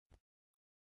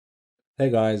Hey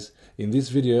guys, in this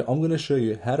video I'm going to show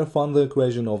you how to find the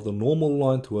equation of the normal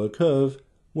line to a curve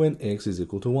when x is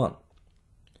equal to 1.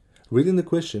 Reading the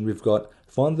question, we've got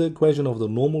find the equation of the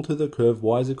normal to the curve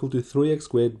y is equal to 3x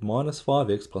squared minus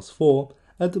 5x plus 4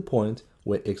 at the point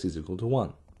where x is equal to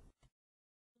 1.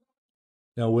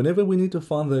 Now whenever we need to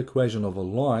find the equation of a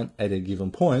line at a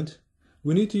given point,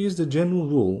 we need to use the general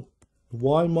rule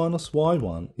y minus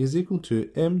y1 is equal to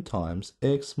m times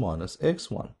x minus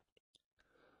x1.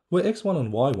 Where x1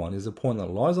 and y1 is a point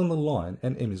that lies on the line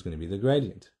and m is going to be the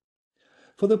gradient.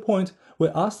 For the point,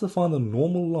 we're asked to find the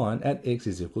normal line at x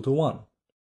is equal to 1.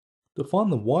 To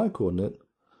find the y coordinate,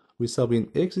 we sub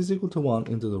in x is equal to 1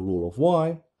 into the rule of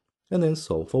y and then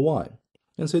solve for y.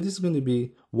 And so this is going to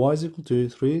be y is equal to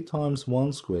 3 times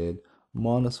 1 squared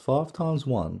minus 5 times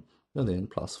 1 and then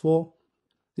plus 4.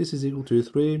 This is equal to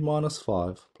 3 minus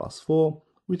 5 plus 4,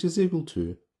 which is equal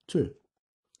to 2.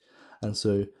 And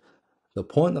so the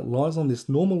point that lies on this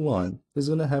normal line is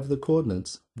going to have the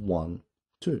coordinates 1,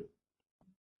 2.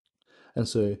 And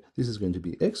so this is going to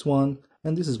be x1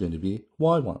 and this is going to be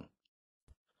y1.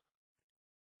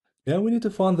 Now we need to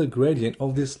find the gradient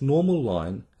of this normal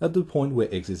line at the point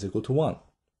where x is equal to 1.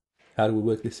 How do we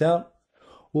work this out?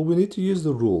 Well, we need to use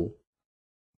the rule.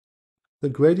 The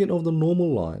gradient of the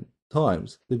normal line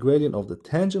times the gradient of the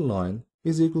tangent line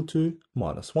is equal to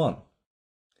minus 1.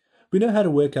 We know how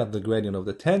to work out the gradient of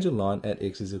the tangent line at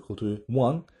x is equal to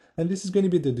 1, and this is going to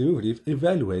be the derivative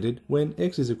evaluated when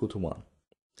x is equal to 1.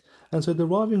 And so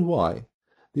deriving y,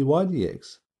 dy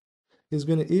dx, is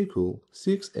going to equal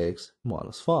 6x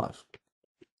minus 5.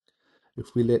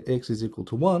 If we let x is equal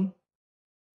to 1,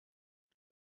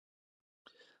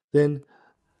 then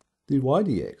dy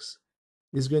dx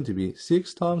is going to be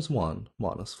 6 times 1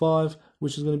 minus 5,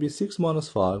 which is going to be 6 minus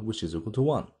 5, which is equal to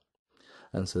 1.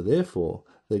 And so therefore,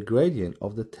 the gradient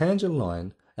of the tangent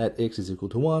line at x is equal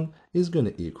to 1 is going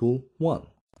to equal 1.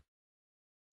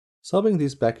 Subbing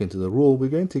this back into the rule, we're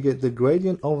going to get the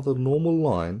gradient of the normal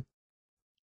line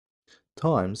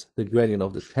times the gradient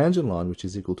of the tangent line, which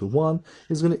is equal to 1,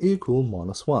 is going to equal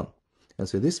minus 1. And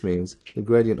so this means the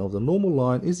gradient of the normal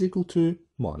line is equal to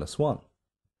minus 1.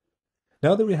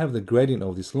 Now that we have the gradient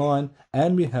of this line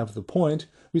and we have the point,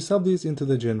 we sub these into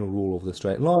the general rule of the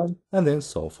straight line and then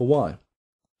solve for y.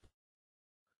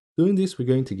 Doing this, we're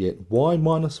going to get y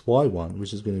minus y1,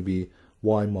 which is going to be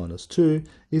y minus 2,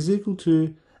 is equal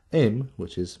to m,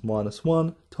 which is minus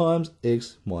 1, times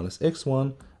x minus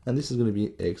x1, and this is going to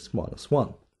be x minus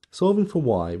 1. Solving for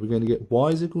y, we're going to get y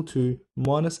is equal to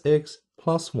minus x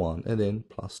plus 1, and then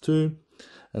plus 2,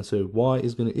 and so y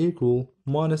is going to equal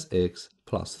minus x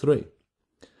plus 3.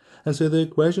 And so the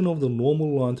equation of the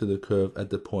normal line to the curve at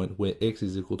the point where x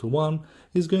is equal to 1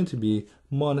 is going to be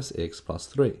minus x plus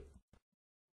 3.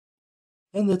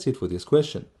 And that's it for this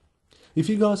question. If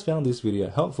you guys found this video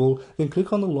helpful, then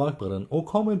click on the like button or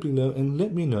comment below and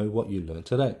let me know what you learned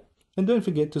today. And don't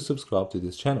forget to subscribe to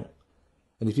this channel.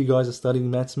 And if you guys are studying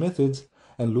maths methods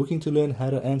and looking to learn how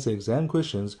to answer exam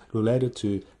questions related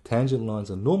to tangent lines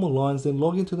and normal lines, then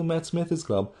log into the Maths Methods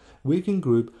Club where you can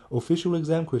group official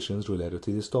exam questions related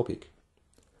to this topic.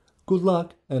 Good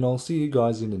luck, and I'll see you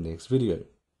guys in the next video.